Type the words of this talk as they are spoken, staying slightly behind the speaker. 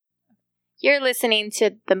You're listening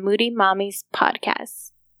to the Moody Mommies podcast.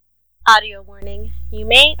 Audio warning. You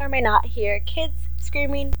may or may not hear kids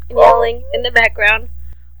screaming and yelling in the background,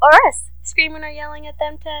 or us screaming or yelling at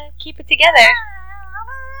them to keep it together.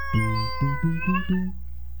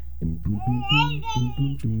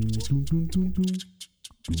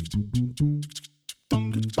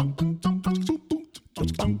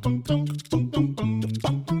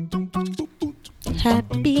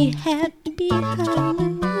 Happy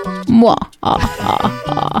Halloween.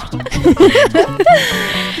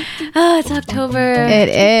 Oh, it's October. It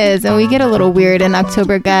is, and we get a little weird in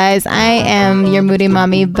October, guys. I am your moody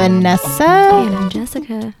mommy, Vanessa. And I'm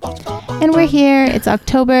Jessica. And we're here. It's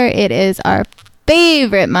October. It is our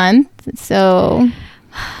favorite month. So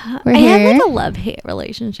we're here. I have like a love-hate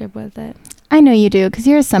relationship with it. I know you do, because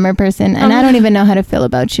you're a summer person, and I don't even know how to feel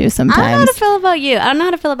about you sometimes. I don't know how to feel about you. I don't know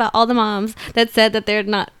how to feel about all the moms that said that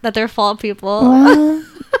they're fall people. Well,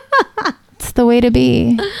 it's the way to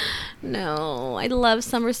be. No, I love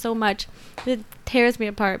summer so much. It tears me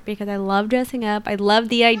apart because I love dressing up. I love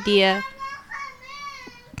the idea.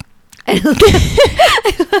 I love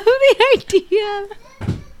the idea.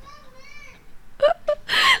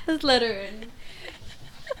 Let's let her in.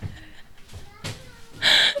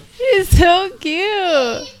 She's so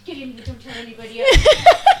cute. Don't tell anybody.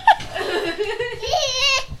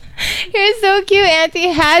 You're so cute. Auntie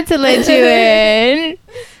had to let you in.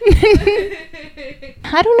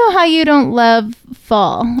 I don't know how you don't love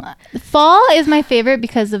fall. Fall is my favorite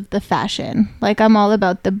because of the fashion. Like, I'm all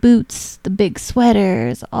about the boots, the big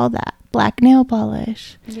sweaters, all that. Black nail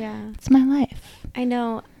polish. Yeah. It's my life. I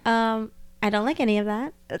know. I don't like any of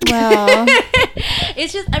that. Well,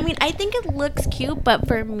 it's just, I think it looks cute, but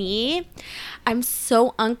for me, I'm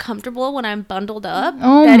so uncomfortable when I'm bundled up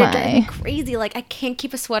that it drives me crazy. Like, I can't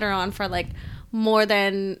keep a sweater on for like more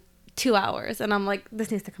than 2 hours, and I'm like, this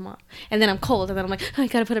needs to come off, and then I'm cold, and then I'm like, oh, I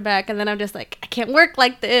gotta put it back, and then I'm just like, I can't work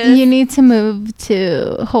like this. You need to move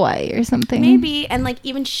to Hawaii or something. Maybe. And like,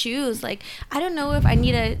 even shoes, like, I don't know if I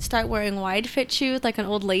need to start wearing wide fit shoes like an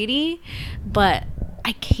old lady, but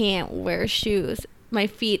I can't wear shoes. My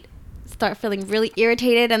feet start feeling really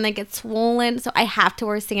irritated and they get swollen, so I have to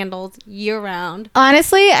wear sandals year round.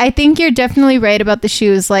 Honestly, I think you're definitely right about the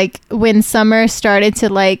shoes. Like, when summer started to,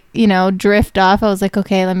 like, you know, drift off, I was like,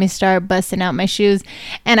 okay, let me start busting out my shoes.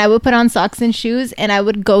 And I would put on socks and shoes, and I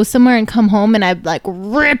would go somewhere and come home, and I'd like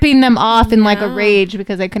ripping them off in like a rage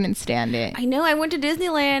because I couldn't stand it. I know. I went to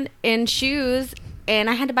Disneyland in shoes, and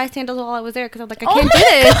I had to buy sandals while I was there because I was like, I can't do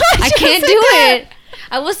this. I can't do it.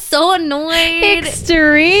 I was so annoyed.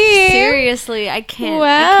 Extreme. Seriously, I can't. Wow.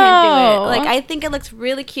 I can't do it. Like, I think it looks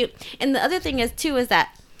really cute. And the other thing is too is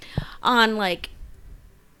that on like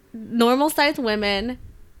normal sized women,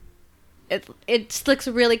 it just looks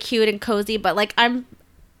really cute and cozy. But like,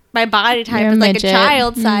 my body type is like a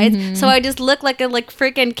child size, so I just look like a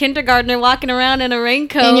freaking kindergartner walking around in a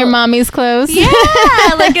raincoat in your mommy's clothes. Yeah,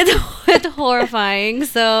 like it's horrifying.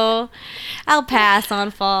 So I'll pass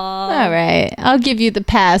on fall. All right, I'll give you the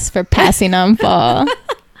pass for passing on fall.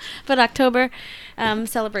 But October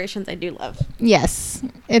celebrations I do love. Yes,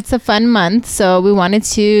 it's a fun month, so we wanted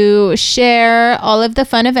to share all of the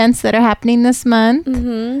fun events that are happening this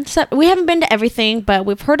month. So we haven't been to everything, but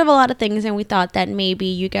we've heard of a lot of things, and we thought that maybe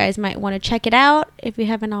you guys might want to check it out if you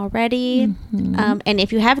haven't already. And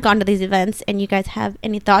if you have gone to these events and you guys have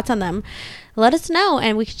any thoughts on them, let us know,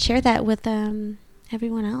 and we can share that with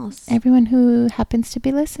everyone else. Everyone who happens to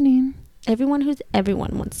be listening. Everyone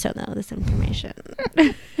wants to know this information.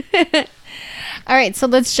 All right, so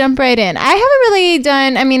let's jump right in. I haven't really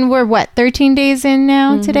done, we're 13 days in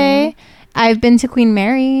now today. I've been to Queen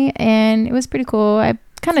Mary, and it was pretty cool. I've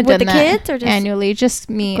kind of done the that kids or just annually, just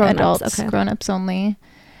me, grown-ups? adults, Okay. grown-ups only.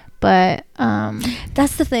 But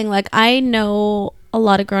that's the thing. Like, I know a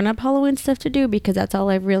lot of grown-up Halloween stuff to do because that's all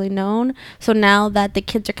I've really known. So now that the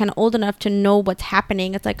kids are kind of old enough to know what's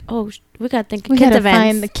happening, it's like, oh, we gotta think of kids events.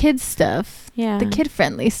 Find the kids stuff. Yeah, the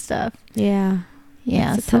kid-friendly stuff.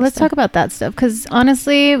 Yeah, so let's talk about that stuff, because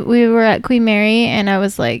honestly, we were at Queen Mary, and I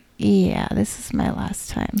was like, yeah, this is my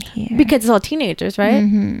last time here. Because it's all teenagers, right?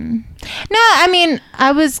 No,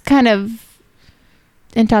 I was kind of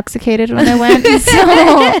intoxicated when I went, so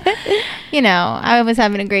I was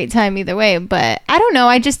having a great time either way. But I don't know,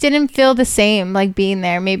 I just didn't feel the same like being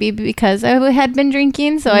there. Maybe because I had been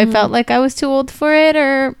drinking, so I felt like I was too old for it,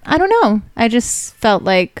 or I don't know. I just felt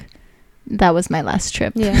like that was my last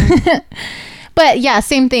trip. Yeah. But yeah,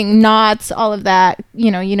 same thing. Knott's, all of that,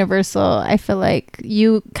 Universal. I feel like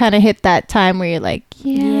you kind of hit that time where you're like,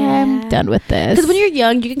 yeah, I'm done with this. Because when you're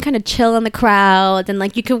young, you can kind of chill in the crowd, and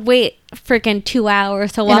like you could wait freaking 2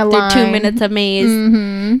 hours to In walk a through 2 line. minutes of maze.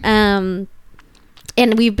 Mm-hmm.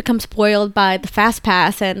 And we've become spoiled by the fast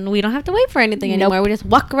pass, and we don't have to wait for anything Nope. anymore. We just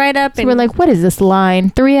walk right up. So and we're like, what is this line?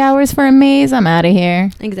 3 hours for a maze? I'm out of here.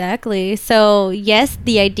 exactly. So yes,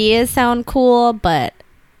 the ideas sound cool, but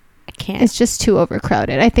I can't. It's just too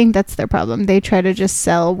overcrowded. I think that's their problem. They try to just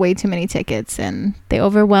sell way too many tickets, and they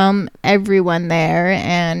overwhelm everyone there,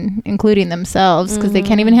 and including themselves, because they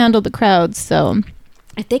can't even handle the crowds. So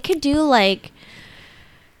If they could do like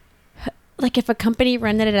if a company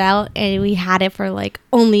rented it out and we had it for like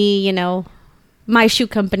only, you know, my shoe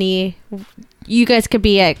company, you guys could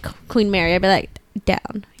be at Queen Mary. I'd be like,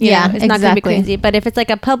 down. You Yeah, know, it's not gonna be exactly. crazy. But if it's like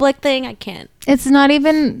a public thing, I can't. it's not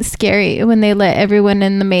even scary when they let everyone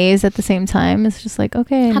in the maze at the same time. It's just like,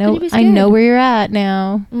 okay, How can you be I know scared? where you're at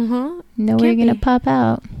now. Mm-hmm. Know where Can't you're gonna be. pop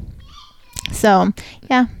out. So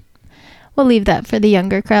yeah, we'll leave that for the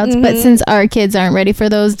younger crowds. But Mhm. since our kids aren't ready for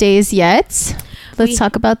those days yet, let's We-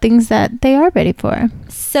 talk about things that they are ready for.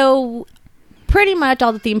 So pretty much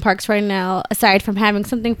all the theme parks right now, aside from having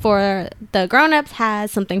something for the grown-ups, has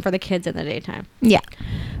something for the kids in the daytime. Yeah.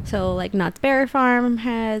 So like Knott's Berry Farm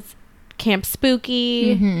has Camp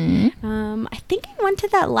Spooky. Mm-hmm. I think I went to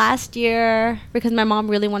that last year because my mom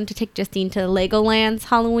really wanted to take Justine to Legoland's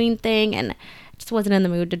Halloween thing, and I just wasn't in the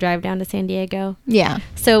mood to drive down to San Diego. Yeah.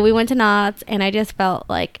 So we went to Knott's, and I just felt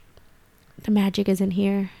like the magic isn't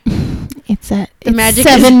here. It's magic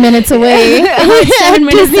 7 is- minutes away. It's 7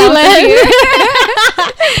 minutes south of Disneyland. here.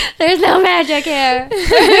 There's no magic here.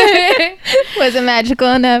 Was it magical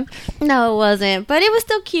enough? No, it wasn't. But it was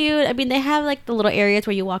still cute. I mean, they have like the little areas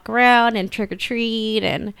where you walk around and trick or treat.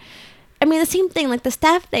 And I mean, the same thing. Like the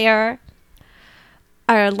staff there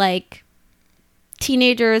are like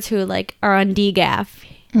teenagers who like are on DGAF.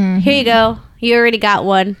 Mhm. Here you go. You already got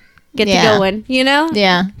one. Get Yeah. to going. You know?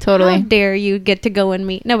 Yeah, How totally. dare you get to go in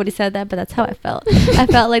me? Nobody said that, but that's how I felt. I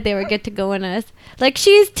felt like they were get to go in us. Like,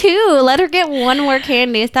 she's 2. Let her get one more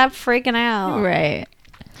candy. Stop freaking out. Right.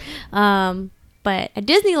 But at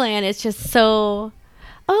Disneyland, it's just so,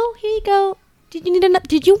 oh, here you go.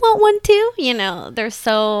 Did you want one too? You know, they're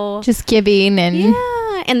so, Just giving and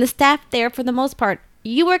yeah. And the staff there, for the most part,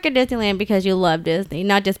 you work at Disneyland because you love Disney,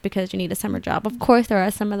 not just because you need a summer job. Of course, there are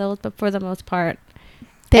some of those, but for the most part,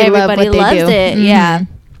 they everybody love what loves they do. it. Mhm. Yeah.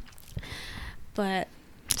 But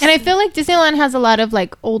And I feel like Disneyland has a lot of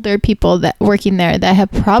like older people that working there that have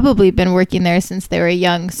probably been working there since they were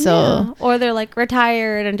young. So yeah. Or they're like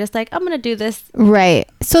retired and just like, I'm gonna do this. right.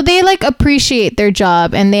 So they like appreciate their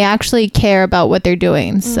job and they actually care about what they're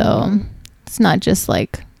doing. So it's not just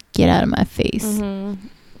like get out of my face.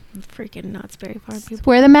 Freaking Knott's Berry Farm people. It's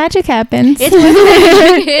where the magic happens. It's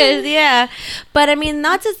what it is, yeah. But I mean,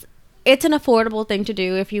 not just, it's an affordable thing to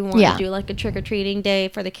do if you want Yeah. to do like a trick-or-treating day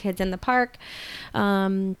for the kids in the park.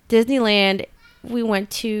 Disneyland, we went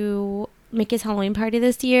to Mickey's Halloween party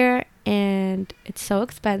this year, and it's so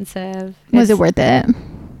expensive. Was it It's- worth it?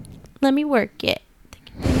 Let me work it.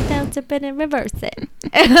 Take it down, tip it, and reverse it.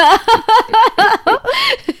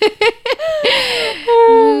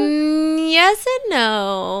 Yes and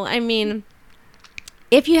no. I mean,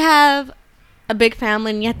 if you have a big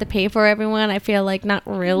family and you have to pay for everyone, I feel like not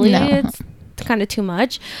really. No. It's kind of too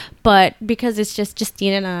much. But because it's just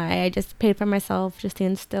Justine and I just paid for myself.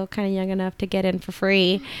 Justine's still kind of young enough to get in for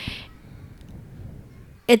free.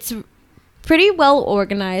 It's pretty well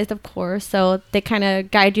organized, of course, so they kind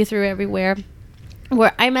of guide you through everywhere.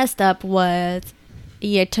 Where I messed up was,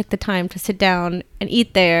 I took the time to sit down and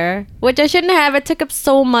eat there, which I shouldn't have. It took up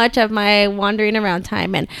so much of my wandering around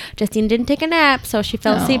time, and Justine didn't take a nap, so she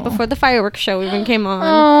fell asleep Oh. before the fireworks show even came on.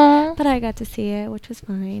 Oh. But I got to see it, which was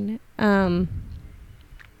fine. But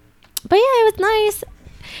yeah, it was nice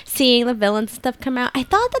seeing the villains and stuff come out. I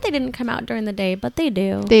thought that they didn't come out during the day, but they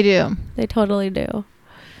do. They do. They totally do.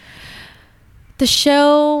 The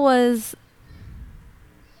show was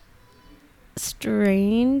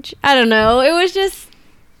strange. I don't know. It was just,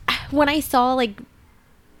 when I saw like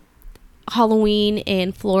Halloween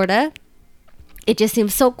in Florida, it just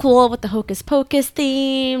seemed so cool with the Hocus Pocus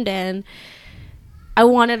themed, and I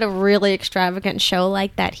wanted a really extravagant show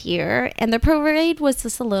like that here. And the parade was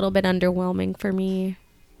just a little bit underwhelming for me,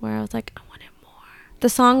 where I was like, I wanted more. The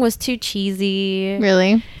song was too cheesy.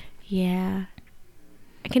 Really? Yeah.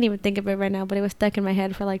 I can't even think of it right now, but it was stuck in my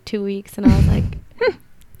head for like 2 weeks, and I was like,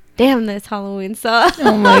 damn this Halloween song.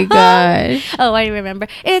 Oh my gosh. Oh, I remember.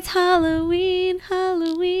 It's Halloween,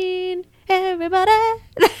 Halloween, everybody.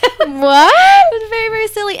 What? It was very, very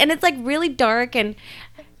silly. And it's like really dark, and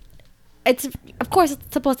it's, of course,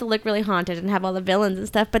 it's supposed to look really haunted and have all the villains and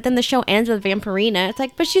stuff, but then the show ends with Vampirina. It's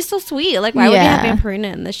like, but she's so sweet. Like, why would you have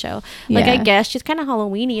Vampirina in the show? Like, I guess she's kind of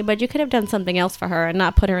Halloween-y, but you could have done something else for her and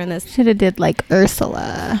not put her in this. Should have did like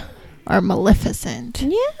Ursula or Maleficent.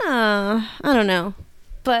 Yeah, I don't know,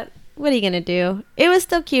 but what are you gonna do? It was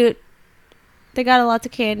still cute. They got a lot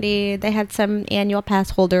of candy. They had some annual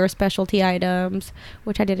pass holder specialty items,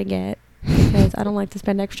 which I didn't get because I don't like to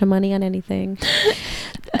spend extra money on anything.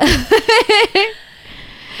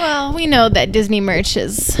 Well, we know that Disney merch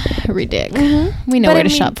is ridiculous. We know where to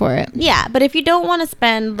shop for it. Yeah, but if you don't want to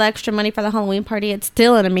spend the extra money for the Halloween party, it's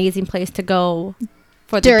still an amazing place to go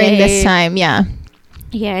for the during day. This time. Yeah,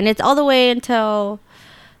 and it's all the way until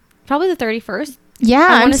probably the 31st. Yeah,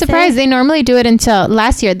 I'm surprised. They normally do it until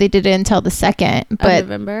last year. They did it until the 2nd, but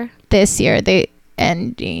November. This year they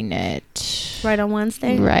ending it right on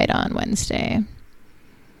Wednesday.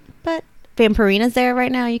 But Vampirina's there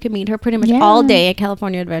right now. You can meet her pretty much all day at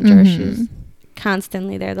California Adventure. She's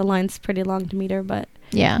constantly there. The line's pretty long to meet her, but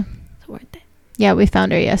yeah, it's worth it. Yeah, we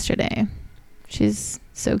found her yesterday. She's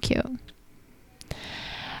so cute.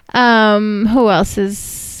 What else is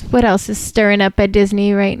stirring up at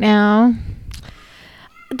Disney right now?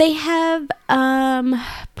 They have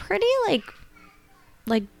pretty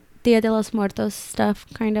like Dia de los Muertos stuff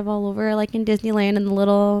kind of all over, like in Disneyland in the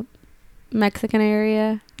little Mexican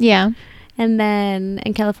area. Yeah. And then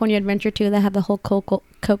in California Adventure 2, they have the whole Coco.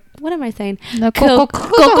 What am I saying? The Coco.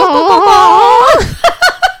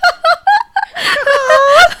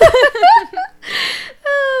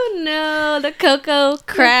 Oh no, the Coco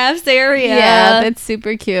Crafts area. Yeah, that's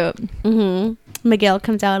super cute. Miguel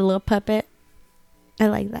comes out a little puppet. I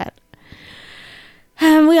like that.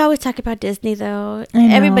 We always talk about Disney, though.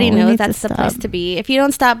 Everybody knows that's the place to be. If you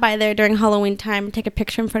don't stop by there during Halloween time and take a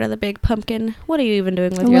picture in front of the big pumpkin, what are you even doing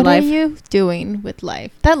with your life? What are you doing with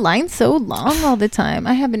life? That line's so long all the time.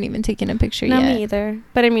 I haven't even taken a picture yet. Not me either.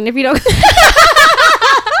 But I mean, if you don't...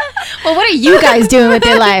 Well, what are you guys doing with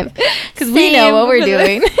your life? Because we know what we're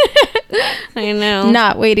doing. I know.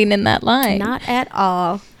 Not waiting in that line. Not at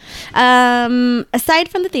all. Aside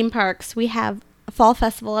from the theme parks, we have Fall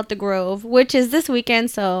Festival at the Grove, which is this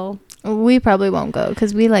weekend, so we probably won't go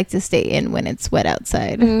because we like to stay in when it's wet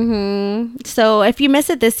outside. So if you miss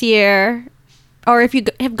it this year, or if you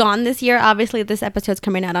have gone this year, obviously this episode's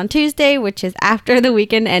coming out on Tuesday, which is after the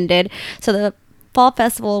weekend ended. So the Fall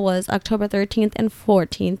Festival was October 13th and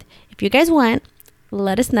 14th. If you guys went,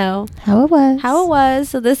 let us know how it was.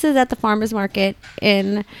 So this is at the farmers market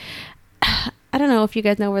in, I don't know if you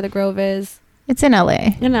guys know where the Grove is. It's in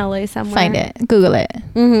LA. In LA somewhere. Find it. Google it.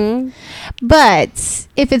 But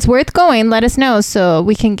if it's worth going, let us know so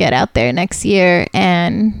we can get out there next year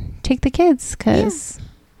and take the kids because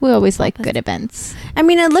we always like good events. I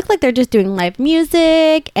mean, it looked like they're just doing live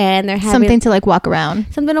music and they're having something to like walk around.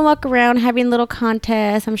 Having little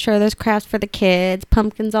contests. I'm sure there's crafts for the kids,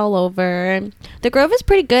 pumpkins all over. The Grove is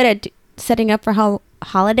pretty good at setting up for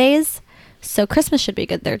holidays. So Christmas should be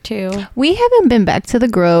good there too. We haven't been back to the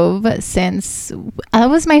Grove since that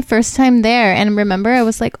was my first time there. And remember, I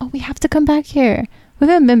was like, oh, we have to come back here. We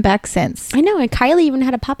haven't been back since. I know. And Kylie even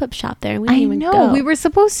had a pop-up shop there. And we didn't even go. We were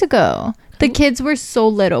supposed to go. The kids were so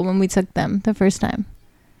little when we took them the first time.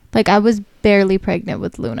 Like, I was barely pregnant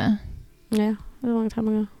with Luna. Yeah. It was a long time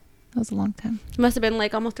ago. That was a long time. It must have been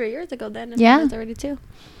like almost 3 years ago then. Yeah. It was already 2.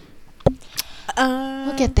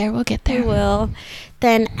 We'll get there. We will.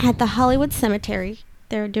 Then at the Hollywood Cemetery,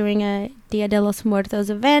 they're doing a Dia de los Muertos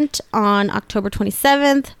event on October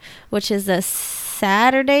 27th, which is a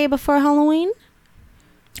Saturday before Halloween.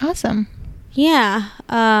 Awesome. Yeah.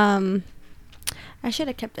 I should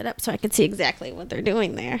have kept it up so I could see exactly what they're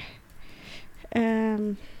doing there.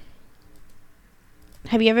 Have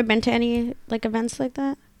you ever been to any like events like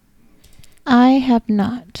that? I have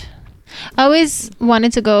not. I always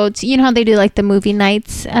wanted to go to, you know how they do like the movie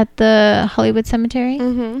nights at the Hollywood Cemetery?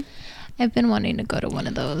 I've been wanting to go to one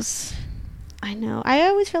of those. I know. I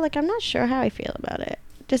always feel like I'm not sure how I feel about it.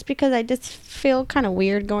 Just because I just feel kind of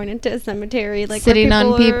weird going into a cemetery. Like sitting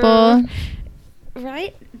on people.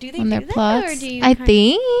 Right? Do they on do their that? plots? Or do you I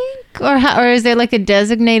think. Or is there like a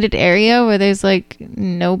designated area where there's like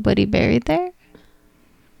nobody buried there?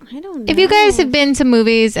 I don't know. If you guys have been to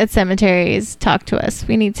movies at cemeteries, talk to us.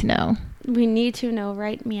 We need to know. We need to know,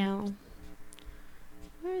 right? Meow.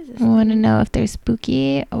 Where is this? We want to know if they're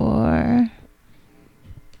spooky or...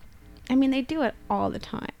 I mean, they do it all the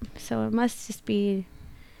time. So it must just be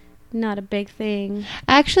not a big thing.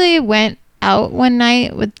 I actually went out one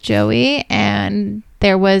night with Joey and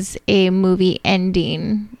there was a movie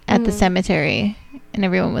ending at the cemetery and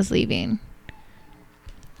everyone was leaving.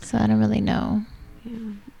 So I don't really know. Yeah.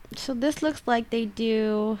 So this looks like they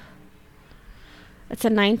do. It's a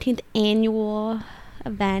 19th annual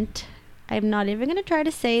event. I'm not even going to try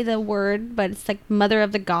to say the word, but it's like Mother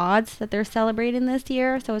of the Gods that they're celebrating this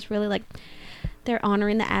year. So it's really like they're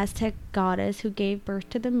honoring the Aztec goddess who gave birth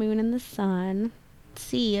to the moon and the sun.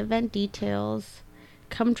 See event details.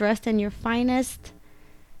 Come dressed in your finest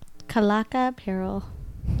calaca apparel.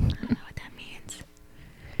 I don't know what that means.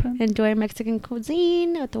 Enjoy Mexican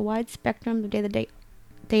cuisine with a wide spectrum of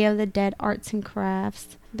Day of the Dead arts and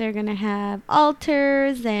crafts. They're going to have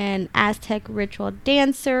altars and Aztec ritual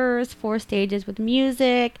dancers, 4 stages with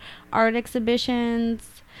music, art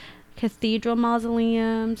exhibitions, cathedral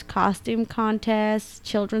mausoleums, costume contests,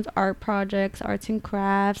 children's art projects, arts and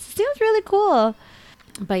crafts. Seems really cool.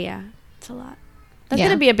 But yeah, it's a lot. That's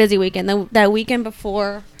going to be a busy weekend. That weekend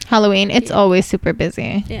before Halloween, it's always super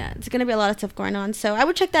busy. Yeah, it's going to be a lot of stuff going on. So I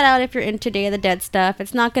would check that out if you're into Day of the Dead stuff.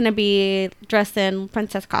 It's not going to be dressed in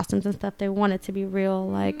princess costumes and stuff. They want it to be real,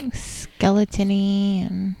 like... skeleton-y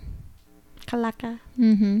and... Calaca.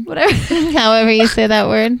 Mm-hmm. Whatever. However you say that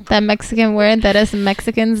word. That Mexican word that us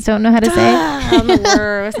Mexicans don't know how to say. I'm the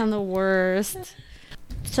worst. I'm the worst.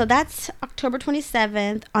 So that's October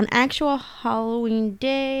 27th. On actual Halloween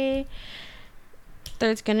day...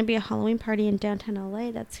 There's going to be a Halloween party in downtown LA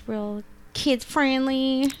that's real kids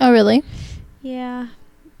friendly. Oh, really? Yeah.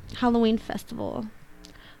 Halloween festival.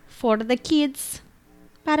 For the kids.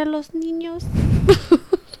 Para los niños.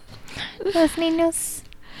 Los niños.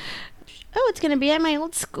 Oh, it's going to be at my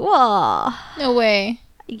old school. No way.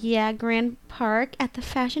 Yeah, Grand Park at the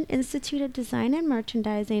Fashion Institute of Design and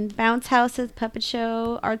Merchandising. Bounce houses, puppet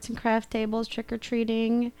show, arts and crafts tables,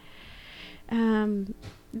 trick-or-treating.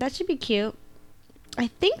 That should be cute. I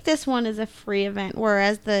think this one is a free event,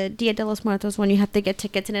 whereas the Dia de los Muertos one you have to get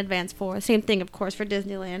tickets in advance for. Same thing, of course, for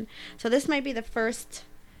Disneyland. So this might be the first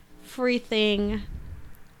free thing.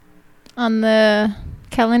 On the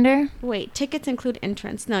calendar? Wait, tickets include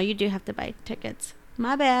entrance. No, you do have to buy tickets.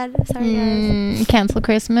 My bad. Sorry, guys. Cancel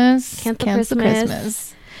Christmas. Cancel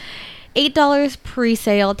Christmas. $8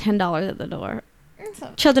 pre-sale, $10 at the door.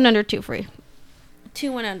 Children under 2 free.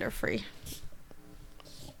 2 and under free.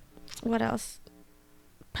 What else?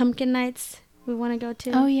 Pumpkin nights we want to go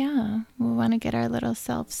to. Oh yeah, we want to get our little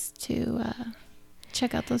selves to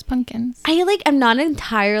check out those pumpkins. I'm not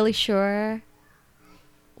entirely sure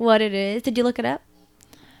what it is. Did you look it up?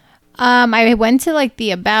 I went to like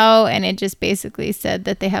the About, and it just basically said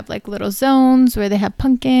that they have like little zones where they have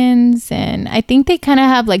pumpkins, and I think they kind of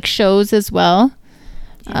have like shows as well.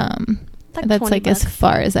 Yeah. That's like $20. As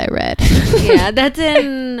far as I read. Yeah, that's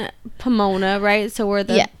in Pomona, right? So where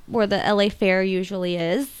the LA Fair usually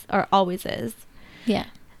is, or always is. Yeah.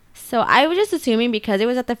 So I was just assuming because it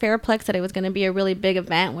was at the Fairplex that it was going to be a really big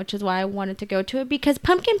event, which is why I wanted to go to it, because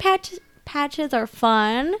pumpkin patches are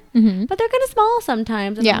fun, but they're kind of small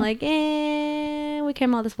sometimes. And I'm like, we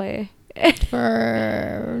came all this way.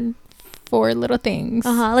 For 4 little things.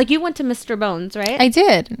 Like you went to Mr. Bones, right? I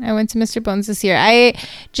did. I went to Mr. Bones this year.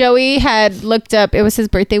 Joey had looked up, it was his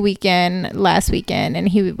birthday weekend last weekend, and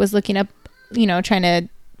he was looking up, trying to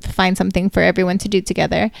find something for everyone to do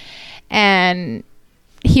together. And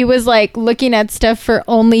he was like looking at stuff for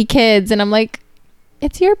only kids, and I'm like,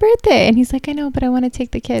 it's your birthday. And he's like, I know, but I want to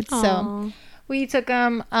take the kids. Aww. So we took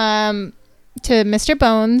him to Mr.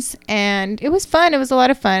 Bones, and it was fun. It was a lot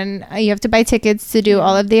of fun. You have to buy tickets to do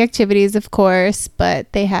all of the activities, of course,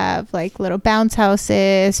 but they have like little bounce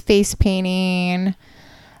houses, face painting,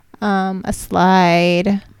 a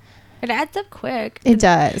slide. It adds up quick. It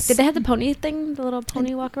does. Did they have the pony thing, the little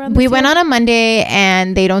pony walk around? We went on a Monday,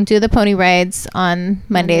 and they don't do the pony rides on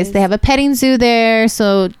Mondays. They have a petting zoo there,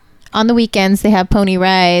 so on the weekends they have pony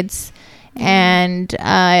rides and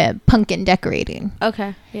pumpkin decorating.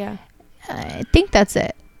 Okay, yeah. I think that's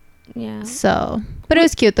it. Yeah. So, but it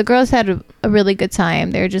was cute. The girls had a really good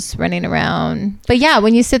time. They were just running around. But yeah,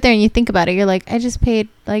 when you sit there and you think about it, you're like, I just paid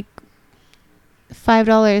like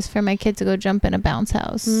 $5 for my kid to go jump in a bounce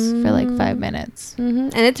house for like 5 minutes.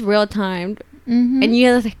 And it's real timed. And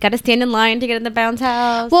you got to stand in line to get in the bounce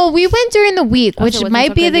house. Well, we went during the week, which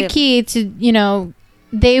might be the key to,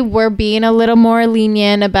 they were being a little more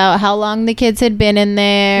lenient about how long the kids had been in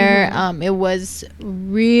there. It was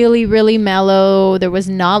really, really mellow. There was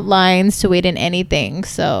not lines to wait in anything.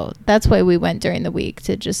 So that's why we went during the week,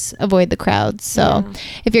 to just avoid the crowds. So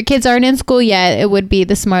if your kids aren't in school yet, it would be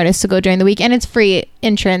the smartest to go during the week. And it's free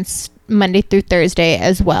entrance Monday through Thursday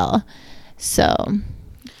as well. So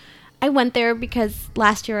I went there because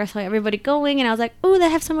last year I saw everybody going, and I was like, oh, they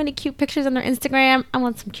have so many cute pictures on their Instagram. I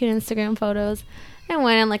want some cute Instagram photos. And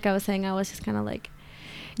when, like I was saying, I was just kind of like,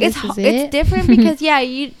 it's different because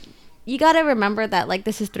you you got to remember that, like,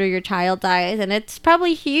 this is through your child's eyes, and it's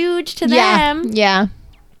probably huge to them. Yeah.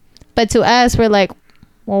 But to us, we're like,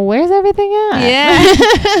 well, where's everything at?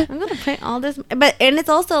 Yeah. I'm going to pay all this. And it's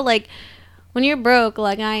also, like, when you're broke,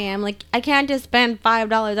 like I am, like, I can't just spend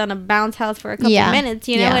 $5 on a bounce house for a couple of minutes,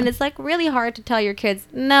 you know? And it's, like, really hard to tell your kids,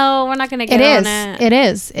 no, we're not going to get on it. It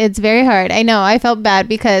is. It's very hard. I know. I felt bad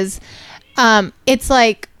because it's,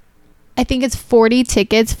 like, I think it's 40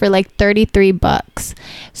 tickets for like $33.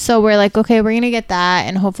 So we're like, okay, we're going to get that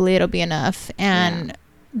and hopefully it'll be enough. And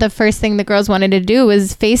the first thing the girls wanted to do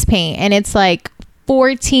was face paint. And it's like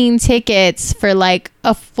 14 tickets for like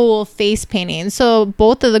a full face painting. So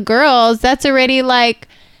both of the girls, that's already like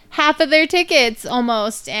half of their tickets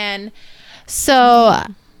almost. And so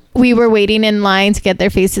we were waiting in line to get their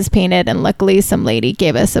faces painted, and luckily some lady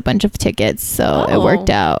gave us a bunch of tickets, so it worked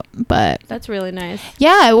out. But that's really nice.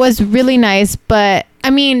 Yeah, it was really nice. But I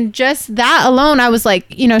mean, just that alone, I was like,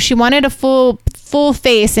 you know, she wanted a full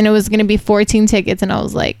face, and it was going to be 14 tickets, and I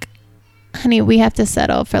was like, honey, we have to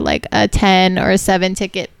settle for like a 10 or a 7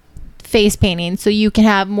 ticket face painting so you can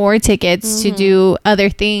have more tickets to do other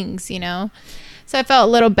things, you know. So I felt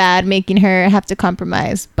a little bad making her have to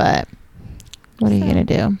compromise, but what are you gonna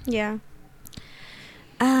do? Yeah.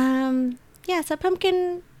 So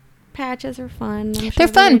pumpkin patches are fun. They're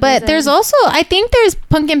fun, but there's also, I think there's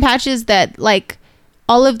pumpkin patches that like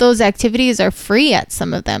all of those activities are free at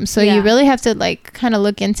some of them. So you really have to like kind of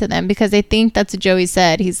look into them, because I think that's what Joey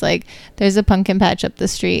said. He's like, there's a pumpkin patch up the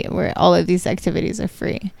street where all of these activities are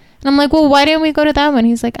free. And I'm like, well, why didn't we go to that one?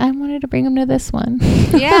 He's like, I wanted to bring him to this one.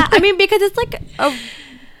 Yeah, I mean, because it's like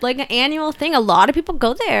an annual thing. A lot of people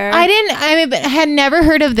go there. I had never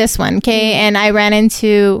heard of this one, okay? And I ran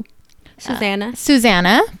into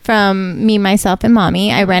Susanna from Me, Myself, and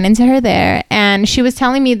Mommy. I ran into her there, and she was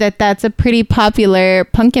telling me that that's a pretty popular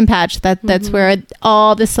pumpkin patch. That's where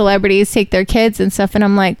all the celebrities take their kids and stuff. And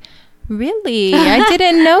I'm like, really? I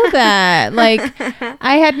didn't know that. Like,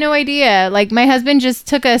 I had no idea. Like, my husband just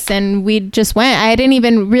took us and we just went. I didn't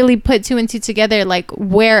even really put 2 and 2 together, like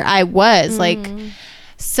where I was. Like,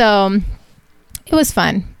 so it was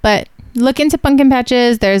fun. But look into pumpkin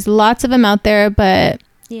patches. There's lots of them out there, but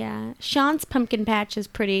yeah, Sean's pumpkin patch is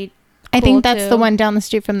pretty cool. I think that's the one down the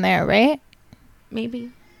street from there, right?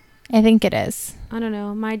 Maybe. I think it is. I don't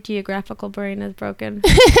know. My geographical brain is broken.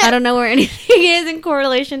 I don't know where anything is in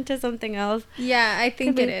correlation to something else. Yeah, I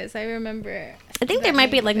think it is. I remember. I think there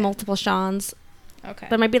might be like multiple Sean's. Okay.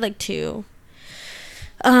 But it might be like 2.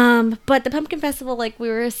 But the Pumpkin Festival, like we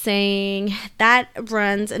were saying, that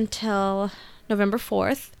runs until November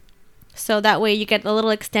 4th. So that way you get a little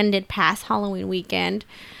extended past Halloween weekend.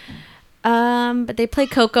 But they play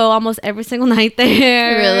Coco almost every single night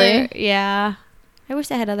there. Really? Yeah. I wish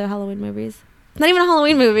they had other Halloween movies. It's not even a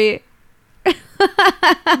Halloween movie.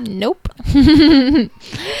 Nope.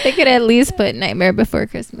 They could at least put Nightmare Before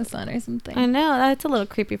Christmas on or something. I know. That's a little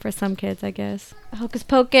creepy for some kids, I guess. Hocus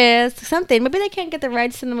Pocus, something. Maybe they can't get the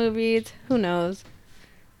rights to the movies. Who knows?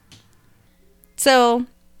 So,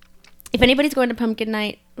 if anybody's going to Pumpkin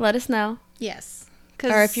Night, let us know. Yes.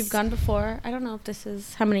 Or if you've gone before. I don't know if this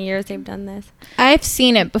is how many years they've done this. I've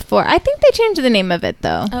seen it before. I think they changed the name of it,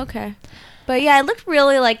 though. Okay. But yeah, it looked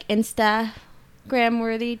really like Instagram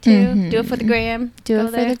worthy too. Do it for the gram. Do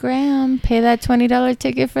it for the gram. Pay that $20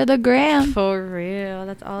 ticket for the gram. For real.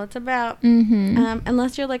 That's all it's about.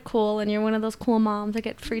 Unless you're like cool and you're one of those cool moms that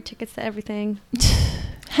get free tickets to everything.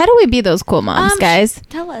 How do we be those cool moms, guys?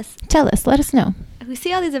 Tell us. Let us know. We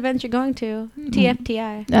see all these events you're going to.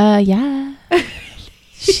 TFTI. Yeah.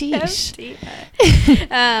 Sheesh.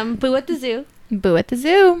 Boo at the Zoo. Boo at the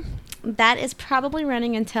Zoo. That is probably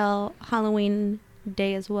running until Halloween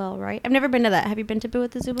Day as well, right? I've never been to that. Have you been to Boo at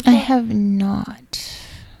the Zoo before? I have not.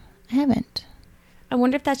 I haven't. I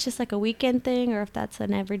wonder if that's just like a weekend thing or if that's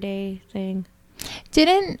an everyday thing.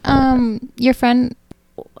 Didn't your friend...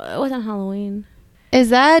 It wasn't Halloween. Is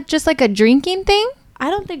that just like a drinking thing? I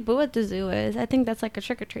don't think Boo at the Zoo is. I think that's like a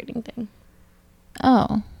trick-or-treating thing.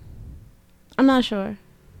 Oh. I'm not sure.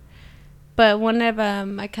 But one of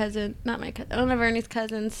one of Ernie's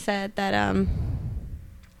cousins said that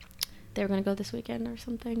they were going to go this weekend or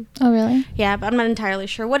something. Oh, really? Yeah, but I'm not entirely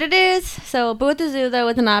sure what it is. So Boo at the Zoo, though,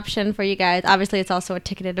 is an option for you guys. Obviously, it's also a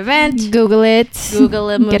ticketed event. Google it.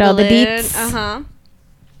 Get all the deets.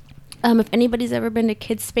 If anybody's ever been to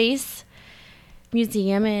Kids Space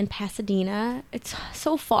Museum in Pasadena, it's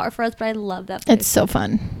so far for us, but I love that place. It's so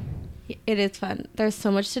fun. It is fun. There's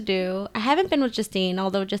so much to do. I haven't been with Justine,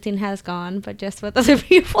 although Justine has gone, but just with other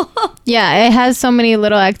people. Yeah, it has so many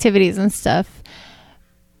little activities and stuff.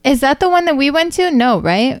 Is that the one that we went to? No,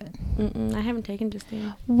 right? I haven't taken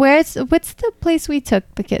Justine. What's the place we took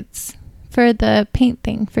the kids? for the paint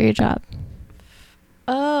thing for your job?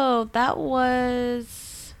 Oh, that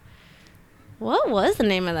was... What was the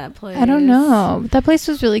name of that place? I don't know. That place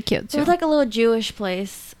was really cute too. It was like a little Jewish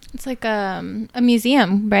place. It's like a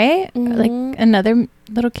museum, right? Mhm. Like another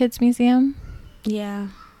little kids museum. Yeah.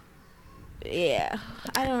 Yeah.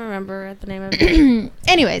 I don't remember the name of it.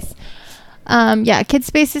 Anyways, yeah, Kid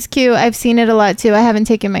Space is cute. I've seen it a lot too. I haven't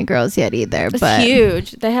taken my girls yet either. It's but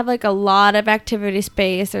huge. They have like a lot of activity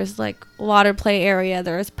space. There's like water play area.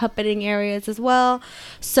 There's puppeting areas as well.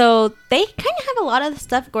 So they kind of have a lot of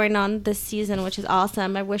stuff going on this season, which is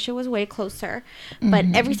awesome. I wish it was way closer. But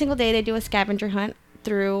every single day they do a scavenger hunt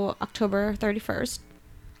through October 31st.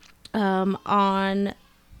 On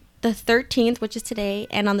the 13th, which is today,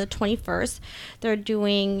 and on the 21st, they're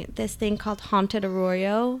doing this thing called Haunted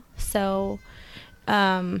Arroyo. So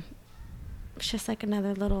it's just like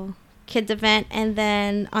another little kids event. And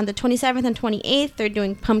then on the 27th and 28th, they're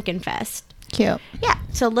doing Pumpkin Fest. cute. Yeah,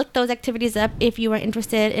 so look those activities up if you are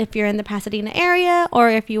interested, if you're in the Pasadena area, or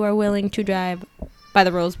if you are willing to drive by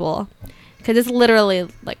the Rose Bowl, because it's literally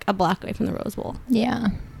like a block away from the Rose Bowl. Yeah.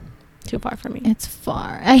 Too far for me. It's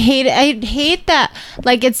far. I hate it. I hate that.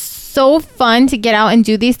 Like, it's so fun to get out and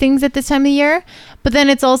do these things at this time of the year, but then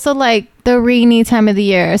it's also like the rainy time of the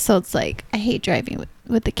year, so it's like I hate driving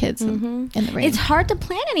with the kids in the rain. It's hard to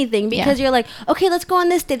plan anything because you're like, okay, let's go on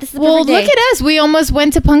this day. This is the well, perfect day. look at us. We almost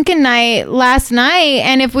went to Pumpkin Night last night,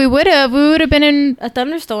 and if we would have been in a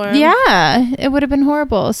thunderstorm. Yeah, it would have been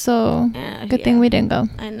horrible. So good thing we didn't go.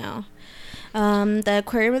 I know. The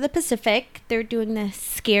Aquarium of the Pacific, they're doing the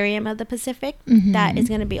Scarium of the Pacific. That is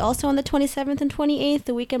going to be also on the 27th and 28th,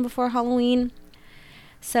 the weekend before Halloween.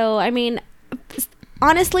 So, I mean,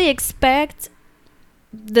 honestly, expect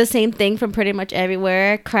the same thing from pretty much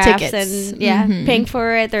everywhere. Crafts Tickets. and paying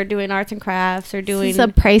for it. They're doing arts and crafts. They're doing... It's a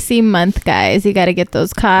pricey month, guys. You got to get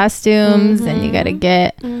those costumes and you got to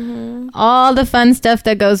get all the fun stuff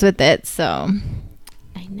that goes with it. So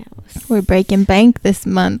I know. We're breaking bank this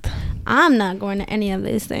month. I'm not going to any of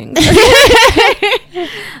these things.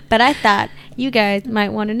 But I thought you guys might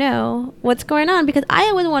want to know what's going on, because I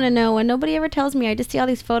always want to know, and nobody ever tells me. I just see all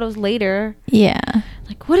these photos later. Yeah.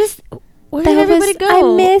 Like, where did everybody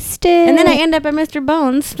go? I missed it. And then I end up at Mr.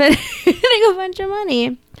 Bones spending a bunch of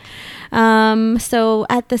money. So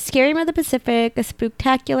at the Scarium of the Pacific, a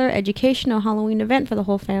spectacular educational Halloween event for the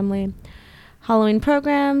whole family. Halloween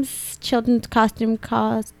programs, children's costume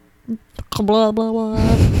blah, blah,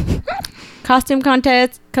 blah. Costume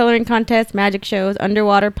contests, coloring contests, magic shows,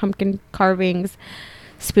 underwater pumpkin carvings,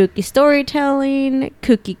 spooky storytelling,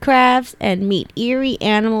 kooky crafts, and meet eerie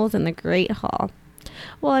animals in the Great Hall.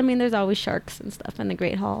 Well, I mean, there's always sharks and stuff in the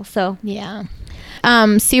Great Hall, so. Yeah.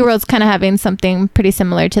 SeaWorld's kind of having something pretty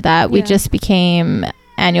similar to that. We just became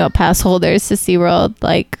annual pass holders to SeaWorld,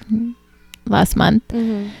 like, last month.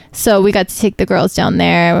 So we got to take the girls down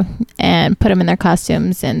there and put them in their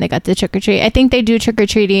costumes, and they got to trick-or-treat. I think they do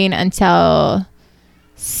trick-or-treating until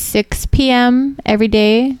 6 p.m. every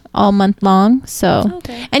day, all month long. So,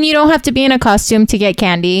 and you don't have to be in a costume to get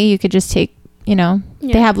candy. You could just take, they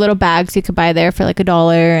have little bags you could buy there for like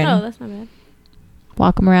 $1 and that's not bad.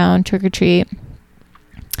 Walk them around, trick-or-treat.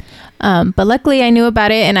 But luckily I knew about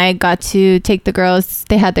it, and I got to take the girls.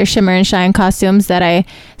 They had their Shimmer and Shine costumes that I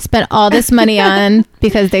spent all this money on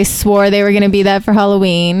because they swore they were going to be that for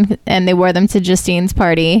Halloween, and they wore them to Justine's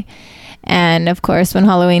party. And of course, when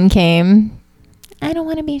Halloween came, I don't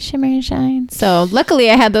want to be Shimmer and Shine. So luckily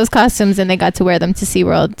I had those costumes, and they got to wear them to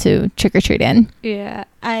SeaWorld to trick-or-treat in. Yeah,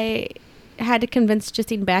 I had to convince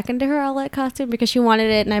Justine back into her outlet costume because she wanted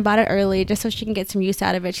it, and I bought it early just so she can get some use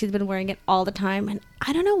out of it. She's been wearing it all the time, and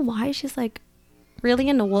I don't know why she's like really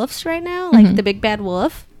into wolves right now, like the big bad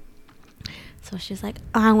wolf. So she's like,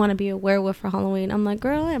 I want to be a werewolf for Halloween. I'm like,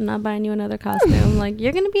 girl, I'm not buying you another costume. Like,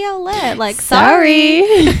 you're gonna be outlet. Like, sorry.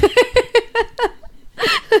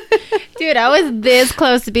 Dude, I was this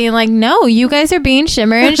close to being like, no, you guys are being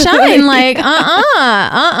Shimmer and Shine. Like,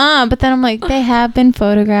 But then I'm like, they have been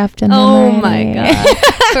photographed in them already. My God.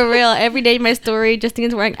 For real. Every day my story,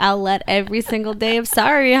 Justine's wearing outlet every single day. I'm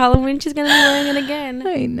sorry. Halloween, she's going to be wearing it again.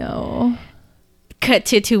 I know. Cut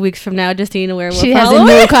to 2 weeks from now, Justine will wear She has a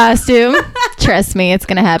new costume. Trust me, it's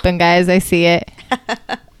going to happen, guys. I see it.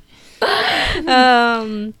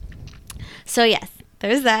 So, yes,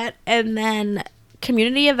 there's that. And then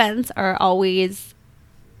community events are always.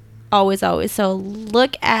 So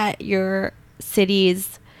look at your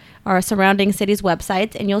city's or surrounding cities'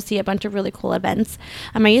 websites, and you'll see a bunch of really cool events.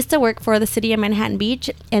 I used to work for the city of Manhattan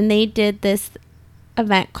Beach, and they did this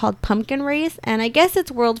event called Pumpkin Race, and I guess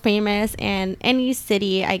it's world famous, and any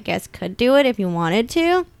city, I guess, could do it if you wanted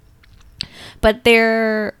to. But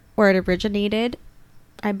there where it originated,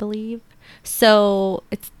 I believe. So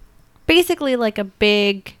it's basically like a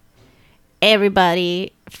big,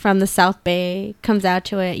 everybody from the South Bay comes out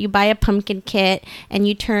to it. You buy a pumpkin kit and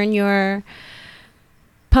you turn your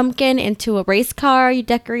pumpkin into a race car. You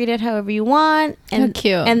decorate it however you want. And, how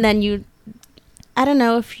cute. And then you, I don't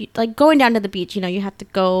know if you, like going down to the beach, you know, you have to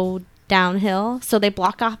go downhill. So they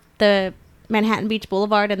block off the Manhattan Beach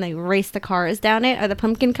Boulevard and they race the cars down it, or the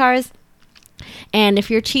pumpkin cars. And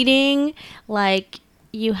if you're cheating, like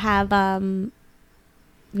you have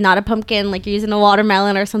not a pumpkin, like you're using a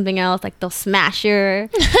watermelon or something else, like they'll smash your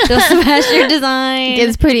design. It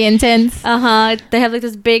gets pretty intense. They have like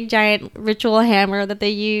this big giant ritual hammer that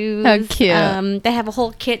they use. How cute. They have a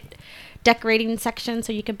whole kit decorating section,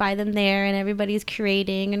 so you can buy them there, and everybody's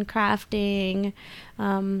creating and crafting.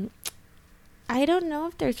 I don't know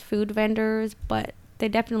if there's food vendors, but they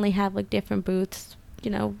definitely have like different booths, you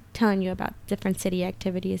know, telling you about different city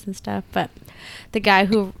activities and stuff. But the guy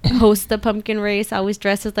who hosts the pumpkin race always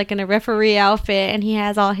dresses like in a referee outfit, and he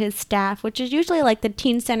has all his staff, which is usually like the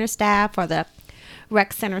teen center staff or the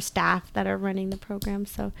rec center staff that are running the program.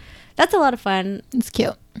 So that's a lot of fun. It's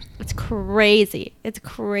cute. It's crazy. It's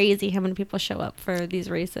crazy how many people show up for these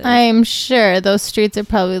races. I'm sure those streets are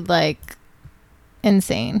probably like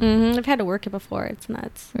insane. I've had to work it before. It's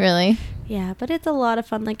nuts. Really? Yeah, but it's a lot of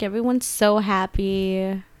fun. Like everyone's so happy,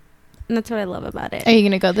 and that's what I love about it. Are you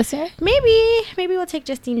gonna go this year? Maybe we'll take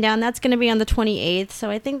Justine down. That's gonna be on the 28th,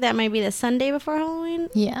 so I think that might be the Sunday before Halloween.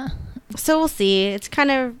 Yeah. So we'll see. It's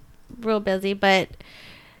kind of real busy, but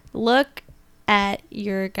look at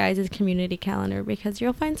your guys' community calendar, because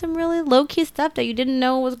you'll find some really low-key stuff that you didn't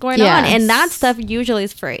know was going on, and that stuff usually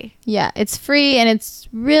is free. Yeah, it's free and it's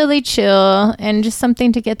really chill and just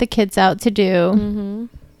something to get the kids out to do.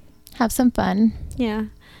 Have some fun. Yeah,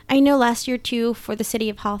 I know last year too, for the city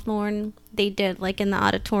of Hawthorne, they did like in the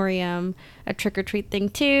auditorium a trick-or-treat thing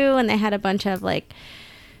too, and they had a bunch of like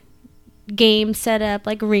games set up,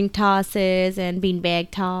 like ring tosses and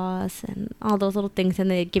beanbag toss and all those little things, and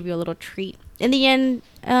they'd give you a little treat. In the end,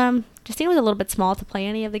 Justine was a little bit small to play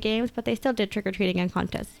any of the games, but they still did trick-or-treating and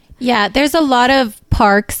contests. Yeah, there's a lot of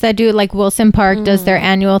parks that do, like Wilson Park does their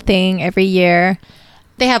annual thing every year.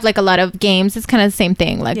 They have like a lot of games. It's kind of the same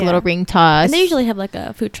thing, like a little ring toss. And they usually have like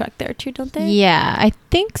a food truck there too, don't they? Yeah, I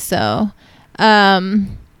think so. A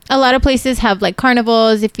lot of places have like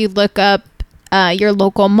carnivals. If you look up your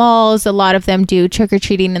local malls, a lot of them do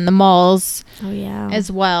trick-or-treating in the malls. Oh yeah,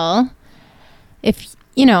 as well. If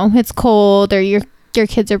you know it's cold or your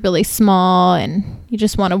kids are really small and you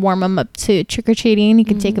just want to warm them up to trick-or-treating, you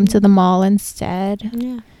can take them to the mall instead.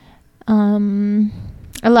 Yeah.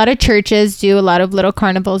 A lot of churches do a lot of little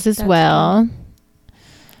carnivals as well. Cool.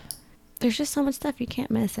 There's just so much stuff, you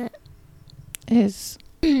can't miss it. It's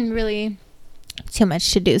really too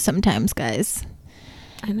much to do sometimes, guys.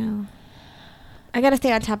 I know. I gotta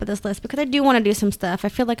stay on top of this list because I do want to do some stuff. I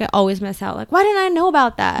feel like I always miss out. Like, why didn't I know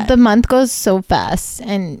about that? The month goes so fast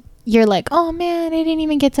and you're like, oh man, I didn't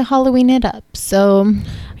even get to Halloween it up. So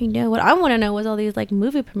I know. What I want to know was all these like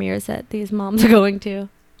movie premieres that these moms are going to.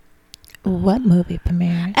 What movie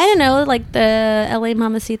premieres? I don't know. Like the LA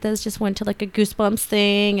Mamacitas just went to like a Goosebumps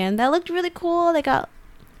thing, and that looked really cool. They got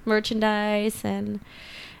merchandise, and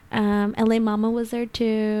LA Mama was there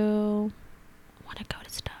too. I want to go to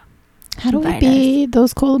stuff. How do we be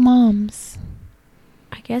those cool moms?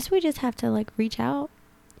 I guess we just have to like reach out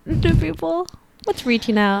to people. What's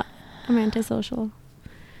reaching out? I'm antisocial.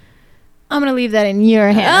 I'm gonna leave that in your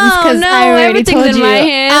hands because no, I already told you. My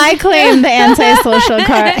hands. I claim the antisocial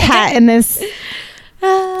hat in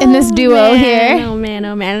this duo here. Oh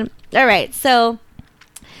man! All right, so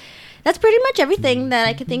that's pretty much everything that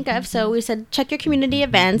I could think of. So we said check your community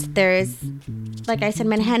events. There's, like I said,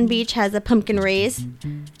 Manhattan Beach has a pumpkin race.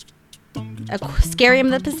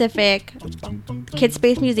 Scarium of the Pacific, Kid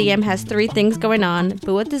Space Museum has 3 things going on: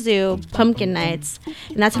 Boo at the Zoo, Pumpkin Nights,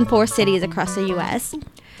 and that's in 4 cities across the U.S.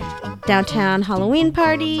 Downtown Halloween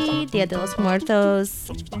Party, Dia de los Muertos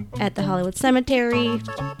at the Hollywood Cemetery,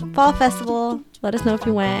 Fall Festival, let us know if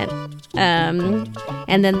you went, and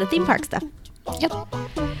then the theme park stuff. Yep.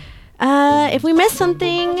 If we missed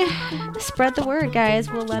something, spread the word,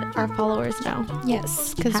 guys. We'll let our followers know.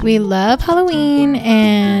 Yes, because we love Halloween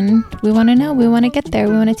and we want to know. We want to get there.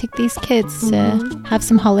 We want to take these kids to have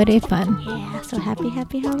some holiday fun. Yeah, so happy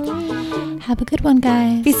Halloween. Have a good one,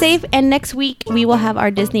 guys. Be safe, and next week we will have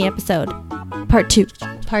our Disney episode, part 2.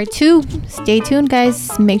 Part 2. Stay tuned,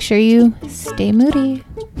 guys. Make sure you stay moody.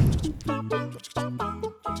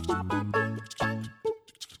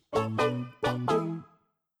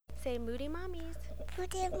 Say Moody Mommies.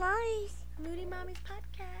 Moody Mommies. Moody Mommies podcast.